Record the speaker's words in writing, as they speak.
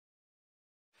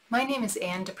My name is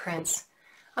Anne DePrince.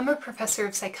 I'm a professor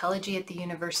of psychology at the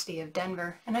University of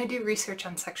Denver, and I do research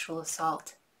on sexual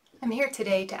assault. I'm here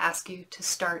today to ask you to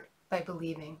start by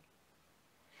believing.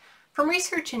 From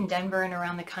research in Denver and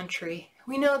around the country,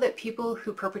 we know that people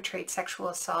who perpetrate sexual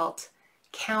assault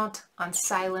count on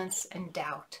silence and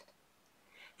doubt.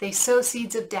 They sow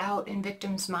seeds of doubt in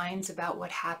victims' minds about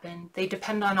what happened. They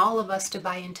depend on all of us to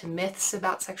buy into myths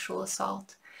about sexual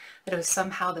assault, that it was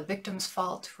somehow the victim's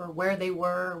fault for where they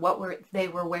were, they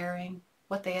were wearing,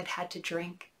 what they had had to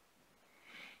drink.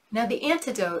 Now, the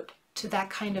antidote to that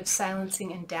kind of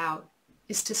silencing and doubt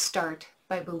is to start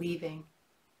by believing.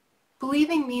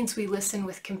 Believing means we listen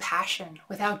with compassion,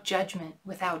 without judgment,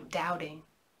 without doubting.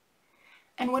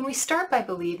 And when we start by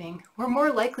believing, we're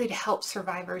more likely to help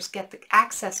survivors get the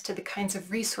access to the kinds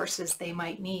of resources they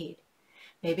might need.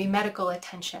 Maybe medical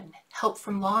attention, help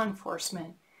from law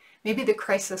enforcement, maybe the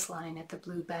crisis line at the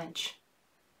Blue Bench.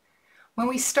 When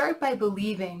we start by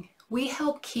believing, we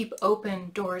help keep open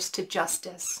doors to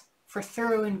justice, for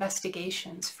thorough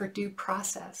investigations, for due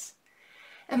process.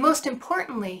 And most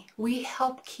importantly, we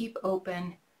help keep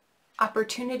open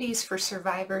opportunities for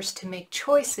survivors to make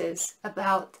choices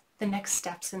about the next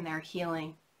steps in their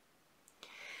healing.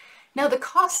 Now, the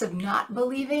costs of not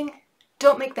believing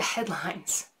don't make the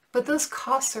headlines, but those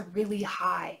costs are really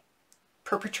high.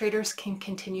 Perpetrators can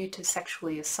continue to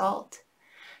sexually assault.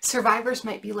 Survivors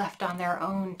might be left on their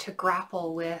own to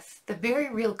grapple with the very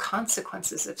real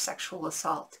consequences of sexual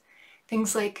assault.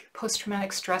 Things like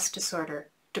post-traumatic stress disorder,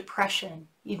 depression,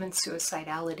 even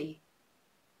suicidality.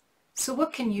 So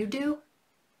what can you do?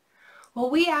 Well,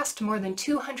 we asked more than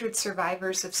 200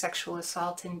 survivors of sexual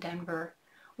assault in Denver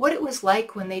what it was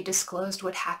like when they disclosed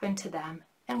what happened to them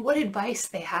and what advice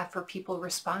they have for people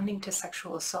responding to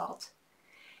sexual assault.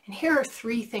 And here are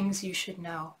 3 things you should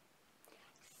know.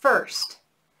 First,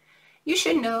 you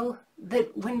should know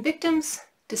that when victims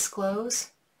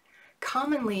disclose,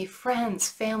 commonly friends,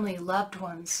 family, loved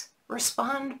ones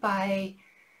respond by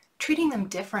treating them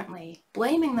differently,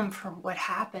 blaming them for what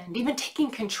happened, even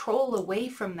taking control away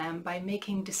from them by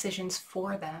making decisions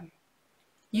for them.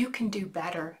 You can do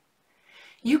better.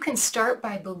 You can start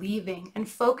by believing and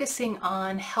focusing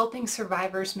on helping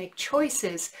survivors make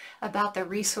choices about the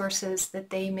resources that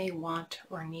they may want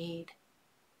or need.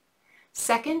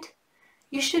 Second,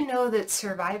 you should know that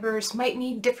survivors might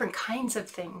need different kinds of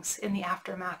things in the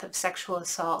aftermath of sexual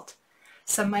assault.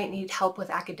 Some might need help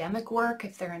with academic work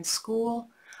if they're in school.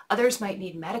 Others might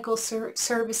need medical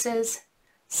services.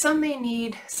 Some may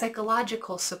need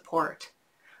psychological support.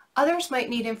 Others might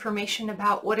need information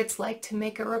about what it's like to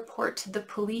make a report to the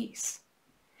police.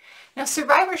 Now,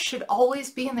 survivors should always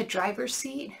be in the driver's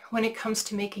seat when it comes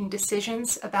to making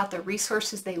decisions about the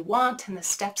resources they want and the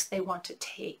steps they want to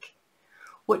take.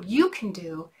 What you can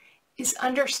do is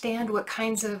understand what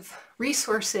kinds of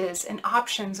resources and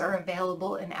options are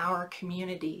available in our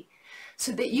community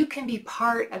so that you can be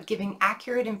part of giving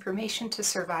accurate information to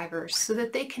survivors so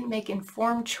that they can make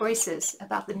informed choices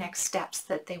about the next steps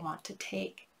that they want to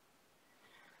take.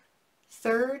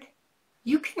 Third,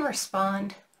 you can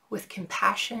respond with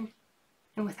compassion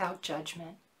and without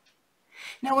judgment.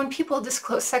 Now, when people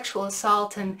disclose sexual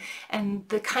assault and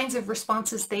the kinds of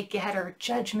responses they get are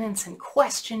judgments and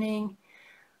questioning,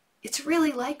 it's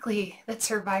really likely that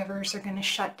survivors are going to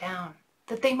shut down,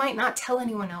 that they might not tell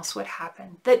anyone else what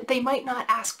happened, that they might not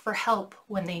ask for help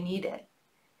when they need it.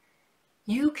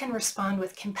 You can respond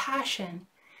with compassion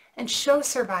and show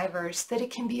survivors that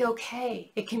it can be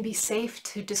okay, it can be safe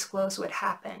to disclose what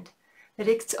happened, that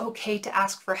it's okay to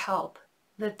ask for help,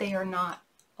 that they are not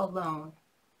alone.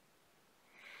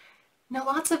 Now,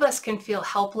 lots of us can feel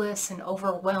helpless and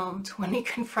overwhelmed when we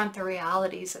confront the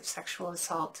realities of sexual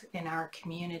assault in our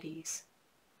communities.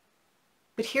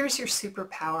 But here's your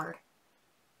superpower.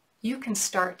 You can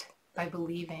start by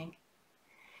believing.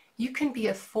 You can be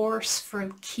a force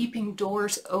for keeping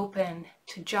doors open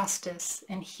to justice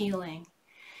and healing.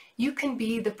 You can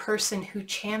be the person who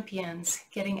champions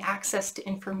getting access to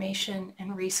information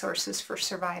and resources for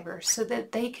survivors so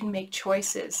that they can make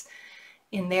choices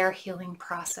in their healing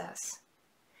process.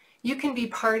 You can be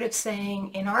part of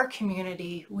saying, in our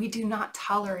community, we do not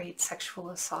tolerate sexual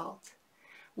assault.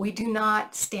 We do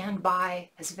not stand by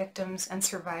as victims and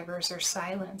survivors are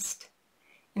silenced.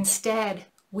 Instead,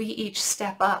 we each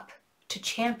step up to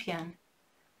champion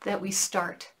that we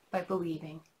start by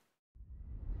believing.